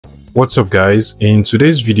What's up guys, in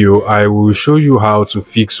today's video I will show you how to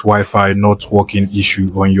fix Wi-Fi not working issue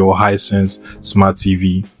on your Hisense Smart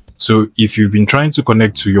TV. So if you've been trying to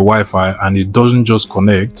connect to your Wi-Fi and it doesn't just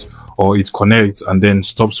connect, or it connects and then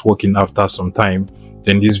stops working after some time,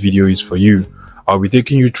 then this video is for you. I'll be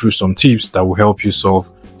taking you through some tips that will help you solve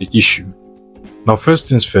the issue. Now first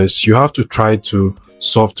things first, you have to try to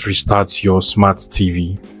soft restart your Smart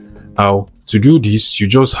TV. Now to do this, you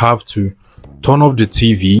just have to turn off the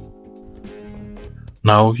TV.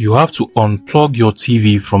 Now you have to unplug your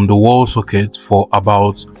TV from the wall socket for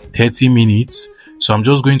about 30 minutes. So I'm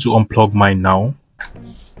just going to unplug mine now.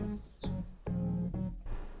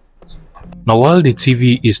 Now while the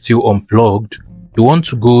TV is still unplugged, you want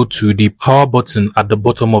to go to the power button at the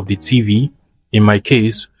bottom of the TV. In my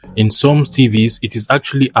case, in some TVs, it is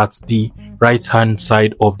actually at the right hand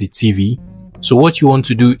side of the TV. So what you want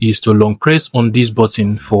to do is to long press on this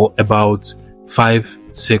button for about 5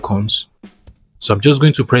 seconds. So I'm just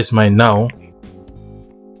going to press mine now.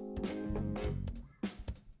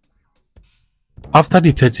 After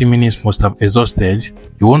the 30 minutes must have exhausted,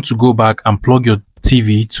 you want to go back and plug your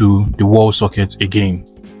TV to the wall socket again.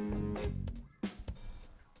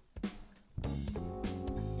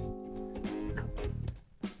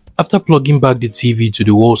 After plugging back the TV to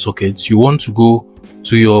the wall socket, you want to go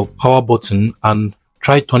to your power button and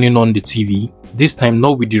try turning on the TV. This time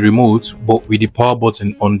not with the remote, but with the power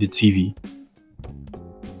button on the TV.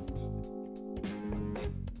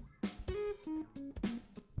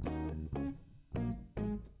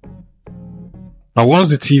 Now once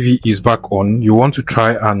the TV is back on, you want to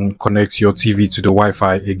try and connect your TV to the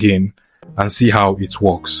Wi-Fi again and see how it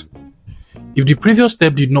works. If the previous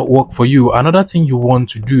step did not work for you, another thing you want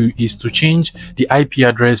to do is to change the IP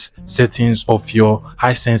address settings of your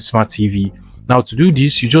Hisense Smart TV. Now to do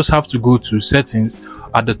this, you just have to go to settings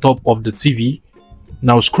at the top of the TV.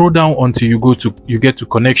 Now scroll down until you get to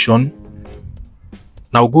connection.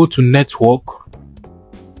 Now go to network.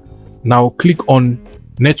 Now click on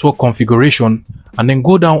network configuration and then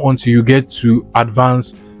go down until you get to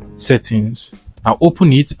advanced settings. Now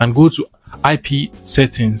open it and go to IP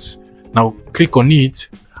settings. Now click on it,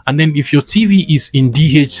 and then if your TV is in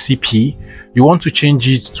DHCP, you want to change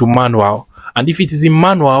it to manual, and if it is in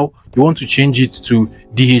manual, you want to change it to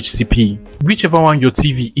DHCP. Whichever one your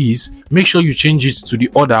TV is, make sure you change it to the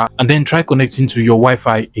other and then try connecting to your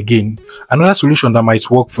Wi-Fi again. Another solution that might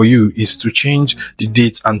work for you is to change the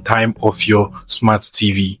date and time of your Smart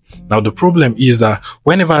TV. Now the problem is that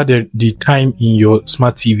whenever the time in your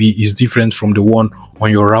Smart TV is different from the one on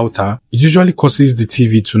your router, it usually causes the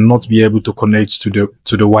TV to not be able to connect to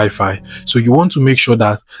the Wi-Fi. So you want to make sure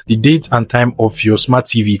that the date and time of your Smart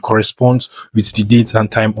TV corresponds with the date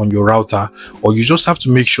and time on your router, or you just have to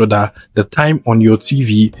make sure that the time on your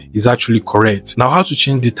TV is actually correct. Now how to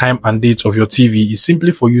change the time and date of your TV is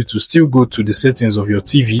simply for you to still go to the settings of your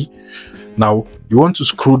TV. Now you want to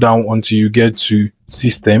scroll down until you get to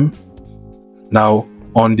system. Now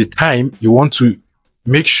on the time, you want to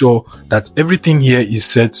make sure that everything here is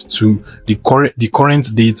set to the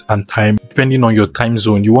current date and time. Depending on your time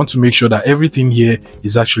zone, you want to make sure that everything here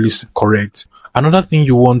is actually correct. Another thing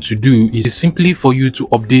you want to do is simply for you to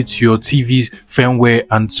update your TV firmware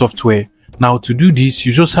and software. Now to do this,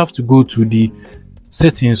 you just have to go to the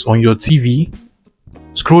settings on your TV,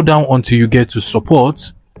 scroll down until you get to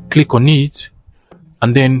support, click on it,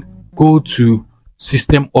 and then go to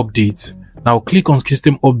system update. Now click on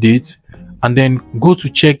system update and then go to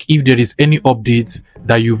check if there is any update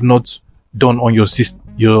that you've not done on your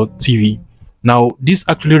TV. Now this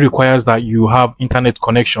actually requires that you have internet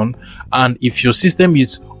connection, and if your system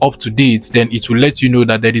is up to date, then it will let you know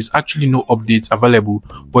that there is actually no updates available.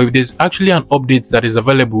 But if there's actually an update that is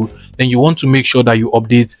available, then you want to make sure that you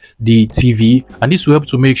update the TV, and this will help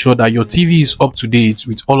to make sure that your TV is up to date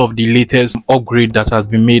with all of the latest upgrade that has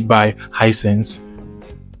been made by Hisense.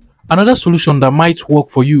 Another solution that might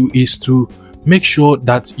work for you is to make sure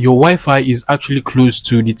that your Wi-Fi is actually close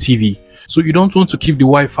to the TV. So you don't want to keep the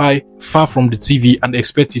Wi-Fi far from the TV and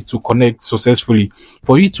expect it to connect successfully.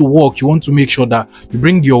 For it to work, you want to make sure that you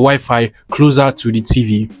bring your Wi-Fi closer to the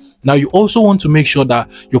TV. Now you also want to make sure that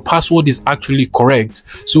your password is actually correct.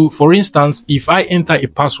 So for instance, if I enter a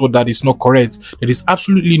password that is not correct, there is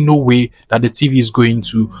absolutely no way that the TV is going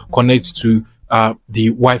to connect to the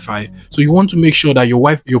Wi-Fi. So you want to make sure that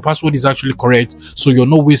your password is actually correct, so you're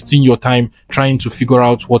not wasting your time trying to figure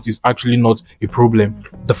out what is actually not a problem.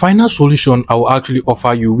 The final solution I will actually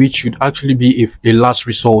offer you, which should actually be a last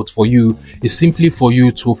resort for you, is simply for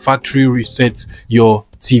you to factory reset your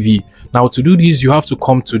TV. Now to do this, you have to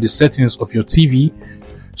come to the settings of your TV,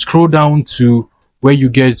 scroll down to where you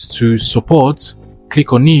get to support,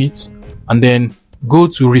 click on it and then go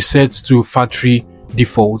to reset to factory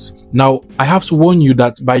default. Now, I have to warn you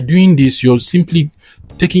that by doing this, you're simply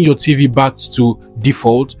taking your TV back to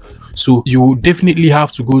default. So you will definitely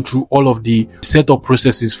have to go through all of the setup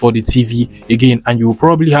processes for the TV again, and you will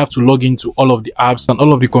probably have to log into all of the apps and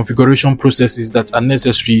all of the configuration processes that are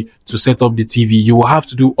necessary to set up the TV. You will have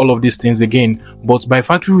to do all of these things again, but by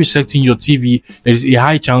factory resetting your TV, there is a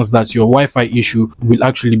high chance that your Wi-Fi issue will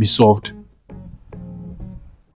actually be solved.